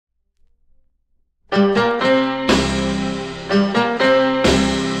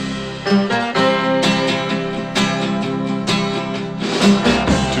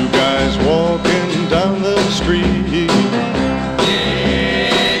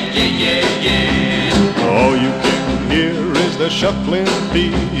shuffling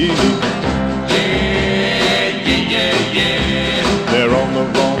feet. Yeah, yeah, yeah, yeah. They're on the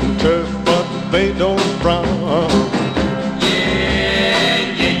wrong turf, but they don't frown. Yeah,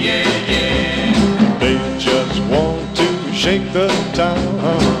 yeah, yeah, yeah. They just want to shake the town.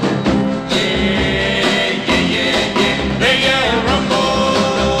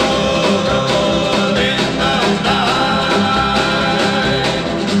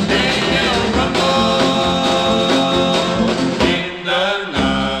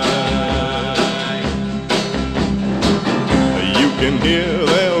 You can hear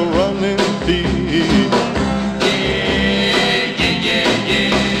their running feet. Yeah, yeah, yeah,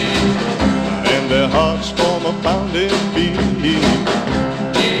 yeah. And their hearts form a pounding beat.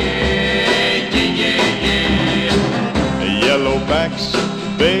 Yeah, yeah, yeah, yeah. Yellowbacks,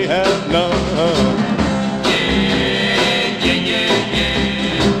 they have none. Yeah, yeah, yeah,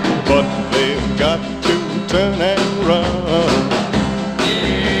 yeah. But they've got to turn and run.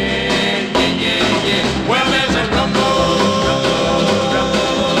 Yeah, yeah, yeah, yeah. Well, there's a rumble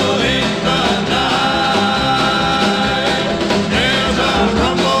in the night. There's a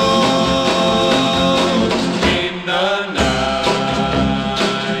rumble in the night.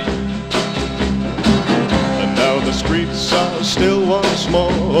 And now the streets are still once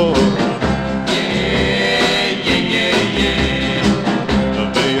more. Yeah, yeah, yeah,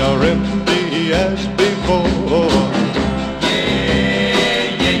 yeah. They are empty as before. Yeah,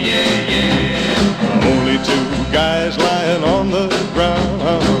 yeah, yeah, yeah. Only two guys lying on the ground.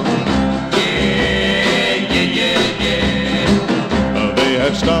 Yeah, yeah, yeah, yeah. They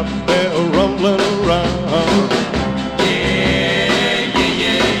have stopped their rumbling